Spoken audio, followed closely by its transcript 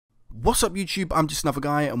What's up YouTube, I'm just another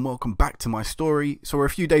guy and welcome back to my story. So we're a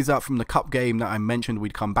few days out from the cup game that I mentioned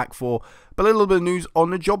we'd come back for, but a little bit of news on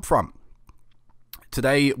the job front.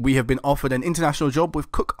 Today we have been offered an international job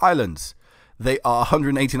with Cook Islands. They are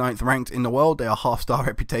 189th ranked in the world, they are half-star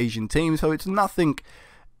reputation team, so it's nothing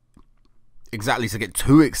exactly to get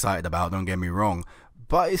too excited about, don't get me wrong.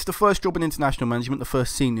 But it's the first job in international management, the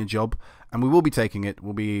first senior job, and we will be taking it.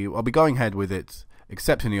 I'll be going ahead with it,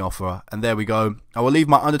 accepting the offer, and there we go. I will leave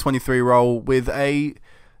my under-23 role with a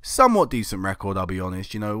somewhat decent record, I'll be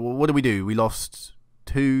honest. You know, what did we do? We lost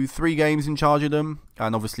 2-3 games in charge of them,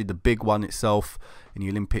 and obviously the big one itself in the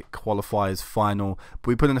Olympic qualifiers final. But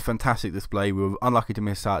we put in a fantastic display. We were unlucky to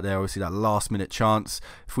miss out there, obviously that last-minute chance.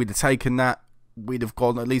 If we'd have taken that, we'd have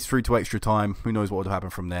gone at least through to extra time. Who knows what would have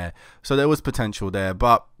happened from there. So there was potential there,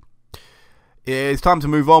 but it's time to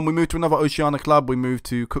move on. We moved to another Oceania club. We moved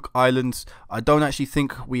to Cook Islands. I don't actually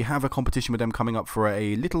think we have a competition with them coming up for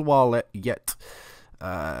a little while yet.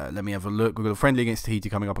 Let me have a look. We've got a friendly against Tahiti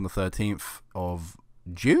coming up on the 13th of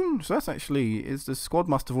June. So that's actually, the squad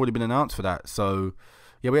must have already been announced for that. So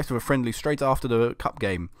yeah, we have to have a friendly straight after the cup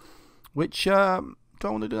game. Which, do I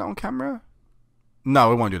want to do that on camera?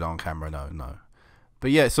 No, we won't do that on camera. No. But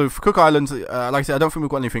yeah, so for Cook Islands, like I said, I don't think we've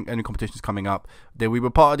got any competitions coming up. We were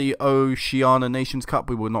part of the Oceania Nations Cup.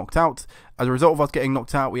 We were knocked out. As a result of us getting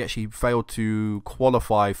knocked out, we actually failed to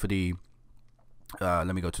qualify for the...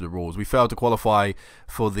 let me go to the rules. We failed to qualify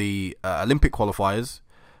for the Olympic qualifiers.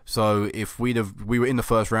 So if we were in the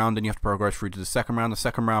first round, then you have to progress through to the second round. The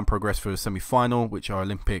second round progress for the semi-final, which are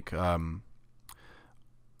Olympic...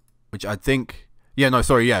 which I think... Yeah, no,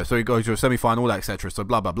 sorry, yeah. So it goes to a semi-final, etc. So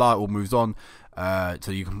blah blah blah. It all moves on.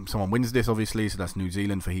 So someone wins this, obviously. So that's New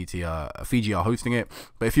Zealand. Fiji are hosting it.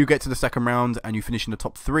 But if you get to the second round and you finish in the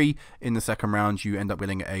top 3 in the second round, you end up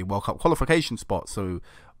getting a World Cup qualification spot. So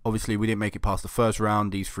obviously we didn't make it past the first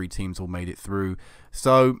round. These 3 teams all made it through.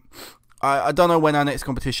 So I don't know when our next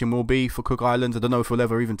competition will be for Cook Islands. I don't know if we'll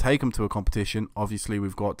ever even take them to a competition. Obviously,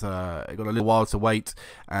 we've got a little while to wait,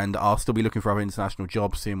 and I'll still be looking for other international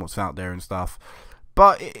jobs, seeing what's out there and stuff.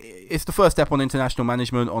 But it's the first step on international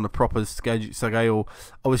management on a proper scale.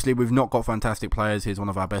 Obviously, we've not got fantastic players. Here's one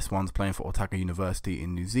of our best ones playing for Otaka University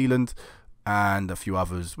in New Zealand, and a few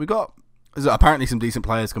others. We got apparently some decent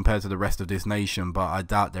players compared to the rest of this nation, but I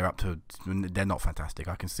doubt they're up to. They're not fantastic.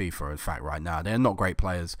 I can see for a fact right now they're not great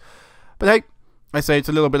players. But hey, I say it's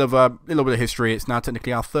a little bit of history. It's now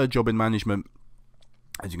technically our 3rd job in management.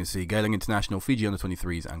 As you can see, Gailing International, Fiji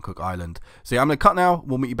Under-23s, and Cook Island. So yeah, I'm going to cut now.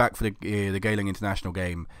 We'll meet you back for the Gailing International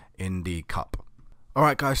game in the Cup.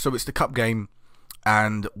 Alright guys, so it's the Cup game,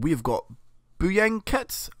 and we've got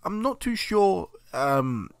Buyenkets. I'm not too sure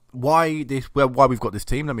why we've got this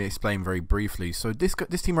team. Let me explain very briefly. So this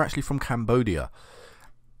team are actually from Cambodia,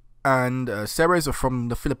 and Ceres are from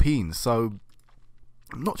the Philippines. So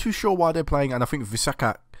I'm not too sure why they're playing, and I think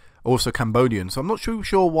Visakha also Cambodian. So I'm not too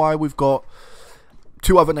sure why we've got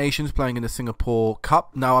 2 other nations playing in the Singapore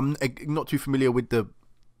Cup. Now, I'm not too familiar with the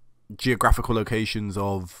geographical locations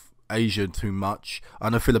of Asia too much. I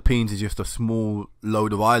know Philippines is just a small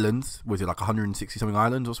load of islands. Was it like 160 something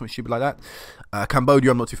islands or something stupid like that?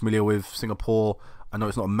 Cambodia, I'm not too familiar with. Singapore, I know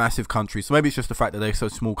it's not a massive country, so maybe it's just the fact that they're so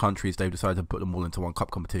small countries, they've decided to put them all into one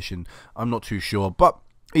cup competition. I'm not too sure, but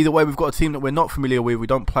either way, we've got a team that we're not familiar with, we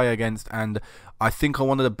don't play against, and I think are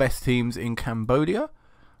one of the best teams in Cambodia.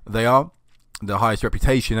 They are the highest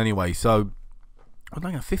reputation anyway. So I'm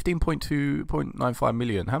like 15.95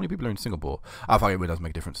 million. How many people are in Singapore? I think it doesn't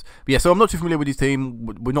make a difference. But yeah, so I'm not too familiar with this team.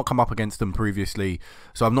 We've not come up against them previously,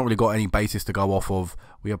 so I've not really got any basis to go off of.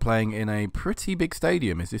 We are playing in a pretty big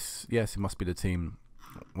stadium. Is this? Yes, it must be the team.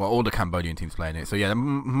 Well, all the Cambodian teams playing it. So yeah, there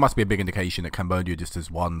must be a big indication that Cambodia just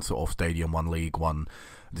has one sort of stadium, one league, one.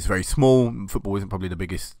 It's very small. Football isn't probably the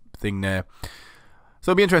biggest thing there.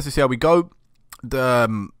 So it'll be interesting to see how we go.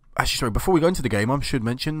 Actually, sorry, before we go into the game, I should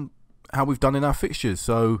mention how we've done in our fixtures.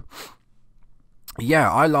 So,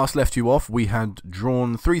 yeah, I last left you off. We had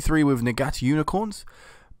drawn 3-3 with Nagati Unicorns.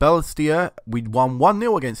 Belstier, we'd won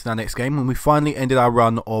 1-0 against our next game, and we finally ended our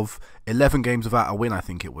run of 11 games without a win, I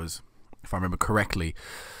think it was, if I remember correctly.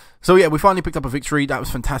 So, yeah, we finally picked up a victory. That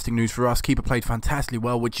was fantastic news for us. Keeper played fantastically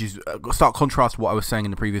well, which is a stark contrast to what I was saying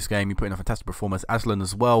in the previous game. He put in a fantastic performance. Aslan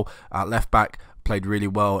as well, left back, played really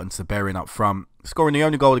well, and Saberian up front, scoring the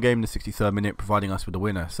only goal of the game in the 63rd minute, providing us with the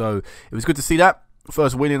winner. So it was good to see that.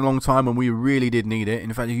 first win in a long time, and we really did need it.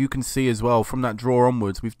 In fact, you can see as well from that draw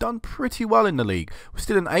onwards, we've done pretty well in the league. We're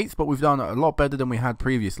still in 8th, but we've done a lot better than we had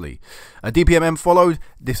previously. DPMM followed.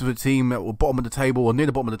 This was a team that were bottom of the table, or near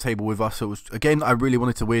the bottom of the table with us. So it was, again, I really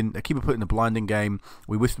wanted to win. They keep putting the blinding game.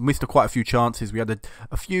 We missed quite a few chances. We had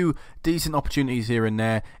a few decent opportunities here and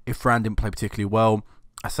there. Ifran didn't play particularly well.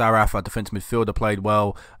 Asaraf, our defensive midfielder, played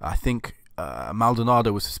well. I think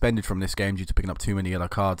Maldonado was suspended from this game due to picking up too many yellow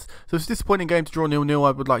cards. So it's a disappointing game to draw 0-0.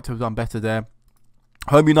 I would like to have done better there.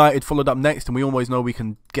 Home United followed up next, and we always know we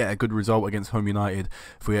can get a good result against Home United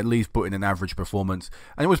if we at least put in an average performance.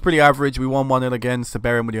 And it was pretty average. We won 1-0 again.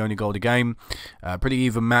 Saberin with the only goal of the game. Pretty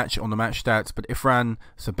even match on the match stats, but Ifran,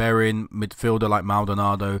 Saberin, midfielder like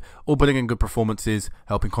Maldonado, all putting in good performances,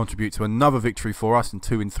 helping contribute to another victory for us in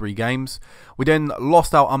 2 in 3 games. We then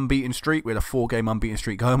lost our unbeaten streak. We had a 4-game unbeaten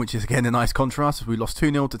streak going, which is again a nice contrast. We lost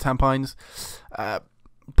 2-0 to Tampines.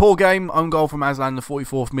 Poor game, own goal from Aslan in the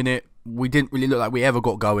 44th minute. We didn't really look like we ever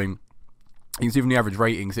got going. You can see from the average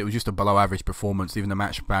ratings, it was just a below average performance. Even the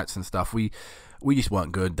match stats and stuff, we just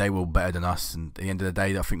weren't good. They were better than us, and at the end of the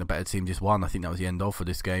day, I think the better team just won. I think that was the end of for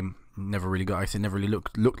this game. Never really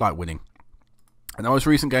looked like winning. And our most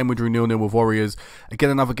recent game, we drew 0-0 with Warriors. Again,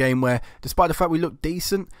 another game where, despite the fact we looked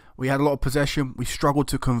decent, we had a lot of possession, we struggled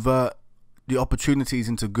to convert the opportunities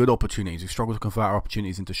into good opportunities. We struggled to convert our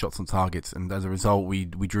opportunities into shots on targets, and as a result, we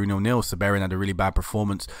drew 0-0. Saberin had a really bad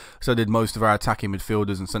performance. So did most of our attacking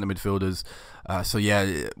midfielders and centre midfielders. So yeah,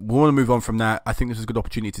 we want to move on from that. I think this is a good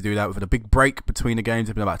opportunity to do that. We've had a big break between the games.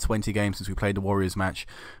 It's been about 20 games since we played the Warriors match,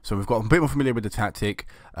 so we've got a bit more familiar with the tactic,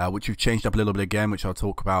 which we've changed up a little bit again, which I'll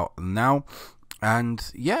talk about now. And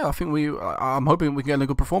yeah, I think I'm hoping we can get a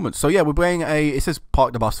good performance. So yeah, we're playing it says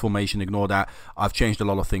park the bus formation, ignore that. I've changed a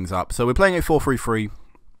lot of things up. So we're playing a 4-3-3,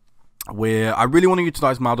 where I really want to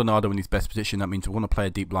utilise Maldonado in his best position. That means we want to play a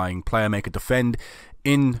deep lying player, make a defend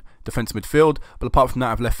in defensive midfield. But apart from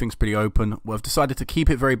that, I've left things pretty open. Well, I've decided to keep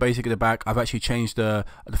it very basic at the back. I've actually changed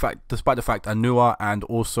despite the fact Anua and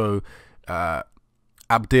also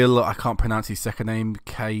Abdil, I can't pronounce his second name,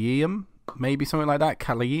 Kayim, maybe something like that,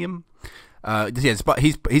 Kayim. Yes, but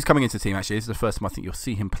he's coming into the team. Actually, this is the first time I think you'll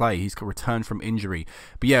see him play. He's returned from injury.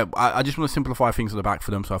 But yeah, I just want to simplify things at the back for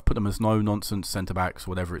them, so I've put them as no nonsense centre backs,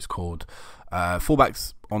 whatever it's called.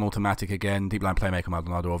 Fullbacks on automatic again. Deep line playmaker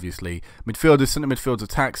Maldonado, obviously. Midfielders, centre midfields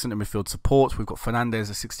attack, centre midfield support. We've got Fernandez,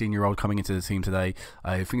 a 16-year-old, coming into the team today.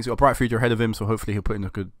 I think he's got a bright future ahead of him, so hopefully he'll put in a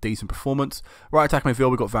good, decent performance. Right attack midfield,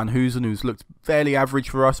 we've got Van Hoosen, who's looked fairly average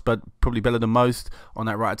for us, but probably better than most on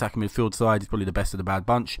that right attacking midfield side. He's probably the best of the bad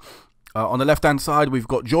bunch. On the left-hand side, we've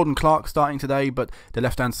got Jordan Clark starting today, but the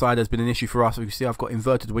left-hand side has been an issue for us. You can see I've got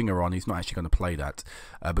inverted winger on. He's not actually going to play that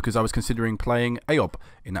because I was considering playing Ayob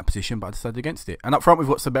in that position, but I decided against it. And up front, we've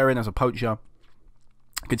got Saberin as a poacher.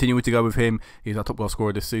 Continuing to go with him. He's our top goal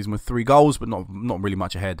scorer this season with 3 goals, but not really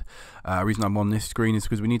much ahead. The reason I'm on this screen is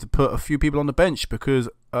because we need to put a few people on the bench because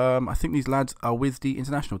I think these lads are with the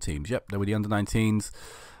international teams. Yep, they're with the under-19s.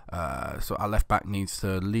 So our left-back needs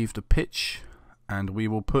to leave the pitch, and we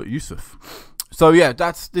will put Yusuf. So yeah,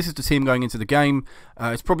 this is the team going into the game.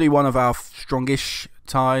 It's probably one of our strongest-ish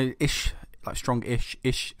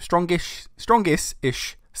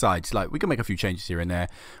sides. Like, we can make a few changes here and there,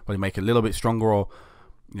 probably make it a little bit stronger, or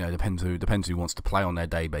depends who wants to play on their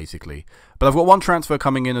day, basically. But I've got one transfer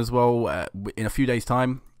coming in as well in a few days'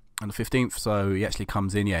 time, on the 15th, so he actually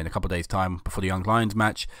comes in, in a couple of days' time before the Young Lions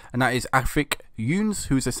match, and that is Afik Younes,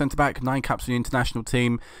 who's a centre-back, 9 caps for the international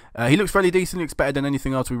team. He looks fairly decent, looks better than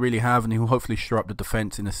anything else we really have, and he will hopefully shore up the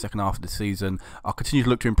defence in the second half of the season. I'll continue to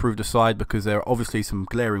look to improve the side because there are obviously some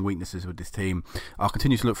glaring weaknesses with this team. I'll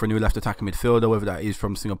continue to look for a new left attacking midfielder, whether that is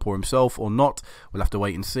from Singapore himself or not. We'll have to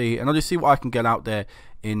wait and see, and I'll just see what I can get out there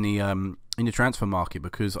in the transfer market,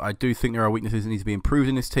 because I do think there are weaknesses that need to be improved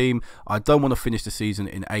in this team. I don't want to finish the season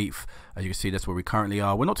in 8th. As you can see, that's where we currently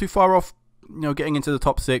are. We're not too far off, getting into the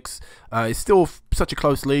top 6. It's still such a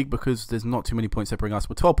close league because there's not too many points separating us.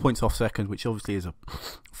 We're 12 points off second, which obviously is a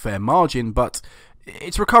fair margin, but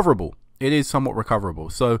it's recoverable. It is somewhat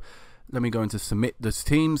recoverable. So let me go into submit those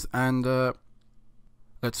teams, and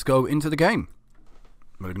let's go into the game.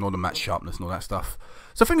 We'll ignore the match sharpness and all that stuff.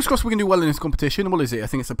 So fingers crossed we can do well in this competition. What is it? I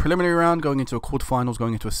think it's a preliminary round, going into a quarterfinals,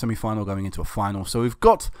 going into a semi-final, going into a final. So we've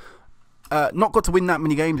got not got to win that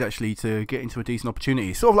many games, actually, to get into a decent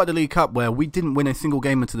opportunity. Sort of like the League Cup, where we didn't win a single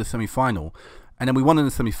game into the semi-final, and then we won in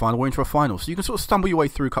the semi-final, we're into a final. So you can sort of stumble your way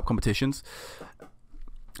through cup competitions.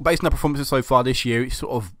 Based on our performances so far this year, it's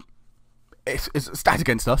sort of it's stacked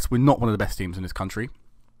against us. We're not one of the best teams in this country.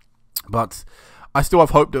 But I still have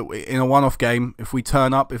hope that in a one-off game, if we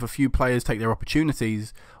turn up, if a few players take their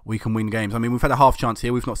opportunities, we can win games. I mean, we've had a half chance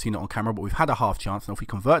here. We've not seen it on camera, but we've had a half chance. And if we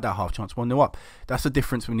convert that half chance 1-0 up, that's the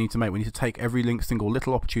difference we need to make. We need to take every single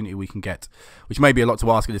little opportunity we can get, which may be a lot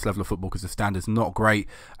to ask at this level of football because the standard's not great.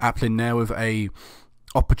 Applin there with a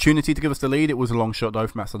opportunity to give us the lead. It was a long shot though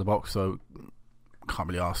from outside the box, so can't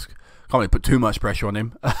really put too much pressure on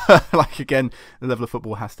him. Like, again, the level of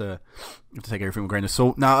football has to take everything with a grain of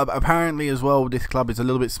salt. Now, apparently as well, this club is a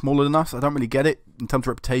little bit smaller than us. I don't really get it. In terms of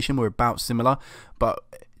reputation, we're about similar, but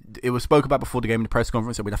it was spoke about before the game in the press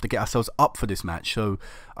conference that we'd have to get ourselves up for this match. So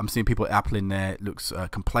I'm seeing people at Applin there. It looks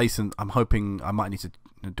complacent. I'm hoping I might need to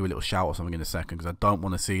do a little shout or something in a second because I don't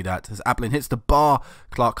want to see that. As Applin hits the bar,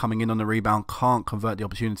 Clark coming in on the rebound, can't convert the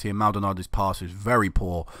opportunity, and Maldonado's pass is very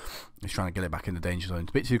poor. He's trying to get it back in the danger zone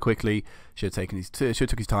a bit too quickly. Should have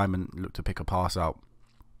took his time and looked to pick a pass out.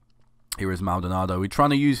 Here is Maldonado. We're trying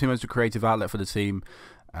to use him as a creative outlet for the team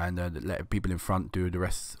and let people in front do the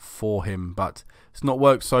rest for him, but it's not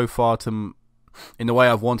worked so far in the way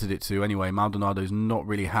I've wanted it to. Anyway, Maldonado's not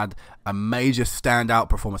really had a major standout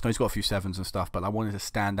performance. No, he's got a few sevens and stuff, but I wanted to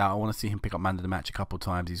stand out. I want to see him pick up man of the match a couple of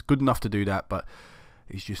times. He's good enough to do that, but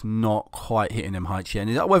he's just not quite hitting them heights yet.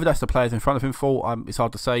 And whether that's the players in front of him fault, it's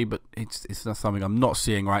hard to say, but it's not something I'm not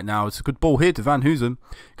seeing right now. It's a good ball here to Van Hoosen.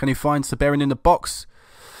 Can he find Seberin in the box?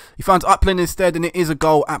 He finds Applin instead, and it is a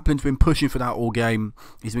goal. Applin's been pushing for that all game.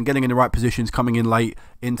 He's been getting in the right positions, coming in late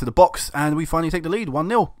into the box, and we finally take the lead,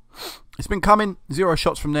 1-0. It's been coming. 0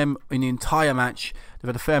 shots from them in the entire match. They've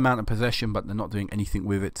had a fair amount of possession, but they're not doing anything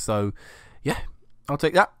with it. So, yeah, I'll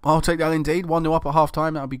take that. I'll take that indeed. 1-0 up at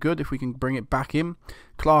half-time. That would be good if we can bring it back in.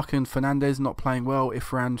 Clark and Fernandez not playing well.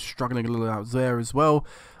 Ifran struggling a little out there as well.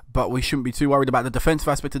 But we shouldn't be too worried about the defensive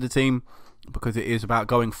aspect of the team because it is about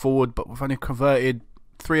going forward. But we've only converted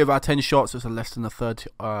 3 of our 10 shots. It's a less than a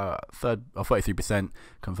 33%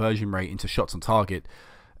 conversion rate into shots on target.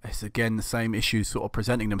 It's again the same issues sort of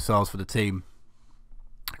presenting themselves for the team.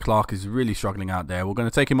 Clark is really struggling out there. We're going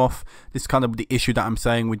to take him off. This is kind of the issue that I'm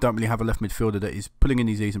saying. We don't really have a left midfielder that is pulling in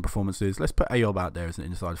these decent performances. Let's put Ayob out there as an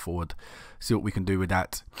inside forward. See what we can do with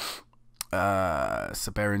that.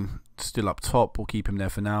 Seberin still up top. We'll keep him there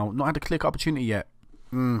for now. Not had a clear opportunity yet.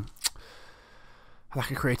 Lack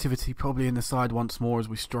of creativity probably in the side once more as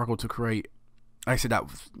we struggle to create. I said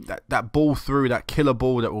that ball through, that killer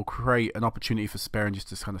ball that will create an opportunity for Seberin just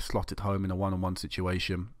to kind of slot it home in a one-on-one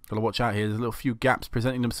situation. Got to watch out here. There's a little few gaps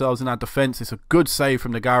presenting themselves in our defence. It's a good save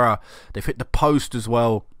from Nagara. They've hit the post as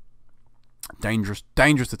well. Dangerous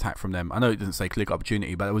attack from them. I know it doesn't say click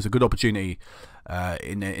opportunity, but it was a good opportunity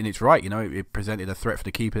in its right. You know, it presented a threat for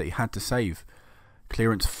the keeper that he had to save.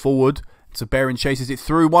 Clearance forward. Seberin chases it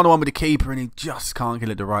through, 1-on-1 with the keeper, and he just can't get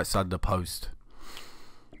it the right side of the post.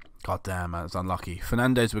 God damn, that's unlucky.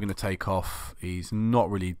 Fernandez we're going to take off. He's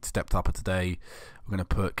not really stepped up today. We're going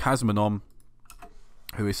to put Kazman on,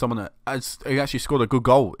 who is someone that he actually scored a good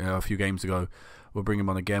goal a few games ago. We'll bring him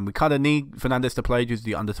on again. We kind of need Fernandez to play due to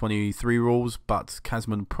the under-23 rules, but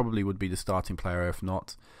Kazman probably would be the starting player if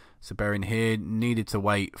not. Seberin here needed to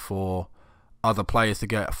wait for other players to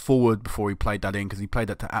get forward before he played that in, because he played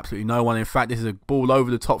that to absolutely no one. In fact, this is a ball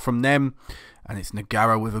over the top from them, and it's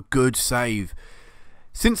Nagara with a good save.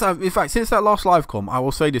 Since that last live com, I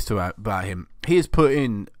will say this about him. He has put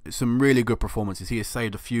in some really good performances. He has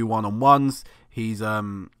saved a few one-on-ones. He's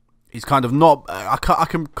kind of not. I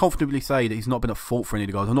can comfortably say that he's not been at fault for any of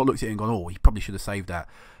the goals. I've not looked at it and gone, oh, he probably should have saved that.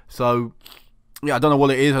 So yeah, I don't know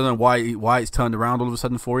what it is. I don't know why it's turned around all of a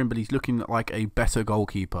sudden for him, but he's looking like a better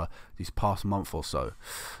goalkeeper this past month or so.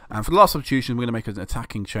 And for the last substitution, we're going to make an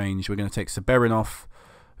attacking change. We're going to take Seberin off,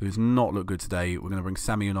 who's not looked good today. We're going to bring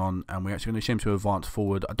Samian on, and we're actually going to show him to advance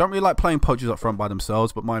forward. I don't really like playing poachers up front by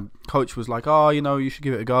themselves, but my coach was like, oh, you know, you should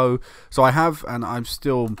give it a go. So I have, and I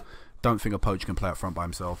still don't think a poacher can play up front by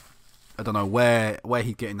himself. I don't know where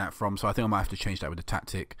he's getting that from, so I think I might have to change that with the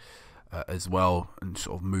tactic as well, and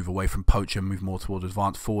sort of move away from poacher, move more towards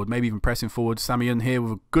advance forward, maybe even pressing forward. Samian here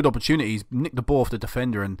with a good opportunity. He's nicked the ball off the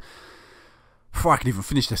defender, and before I could even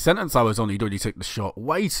finish the sentence I was on, he'd already took the shot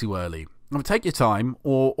way too early. Take your time,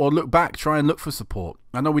 or look back, try and look for support.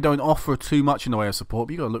 I know we don't offer too much in the way of support,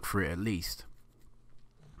 but you've got to look for it at least.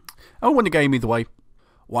 I'll win the game either way.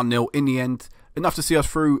 1-0 in the end. Enough to see us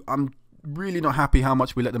through. I'm really not happy how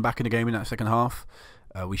much we let them back in the game in that second half.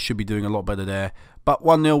 We should be doing a lot better there. But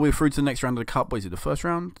 1-0, we're through to the next round of the Cup. What is it, the first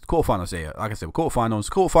round? Quarterfinals here. Like I said,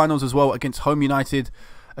 quarterfinals as well against Home United.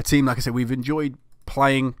 A team, like I said, we've enjoyed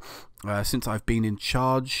playing since I've been in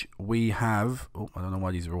charge. We have... Oh, I don't know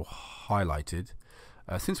why these are all highlighted.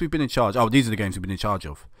 Since we've been in charge... Oh, these are the games we've been in charge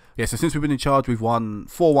of. Yeah, so since we've been in charge, we've won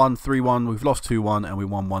 4-1, 3-1, we've lost 2-1, and we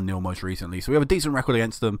won 1-0 most recently. So we have a decent record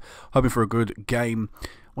against them, hoping for a good game.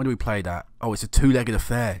 When do we play that? Oh, it's a two-legged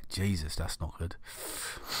affair. Jesus, that's not good.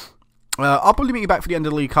 I'll probably meet you back for the end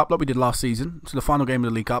of the League Cup like we did last season. So the final game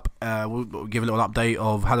of the League Cup, we'll give a little update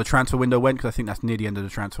of how the transfer window went, because I think that's near the end of the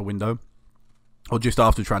transfer window, or just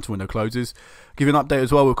after the transfer window closes. Give you an update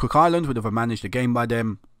as well with Cook Islands. We'd have managed a game by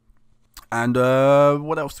them. And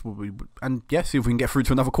what else will we? And yeah, see if we can get through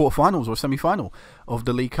to another quarterfinals or semi-final of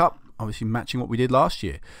the League Cup. Obviously, matching what we did last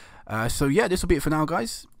year. So yeah, this will be it for now,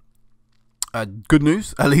 guys. Good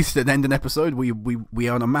news, at least at the end of the episode. We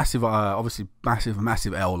are on a massive, obviously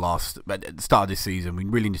massive L at the start of this season. We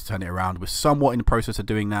really need to turn it around. We're somewhat in the process of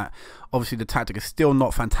doing that. Obviously, the tactic is still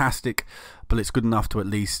not fantastic, but it's good enough to at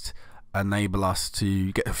least enable us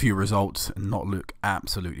to get a few results and not look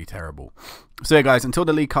absolutely terrible. So yeah, guys, until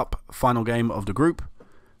the League Cup final game of the group,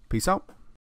 peace out.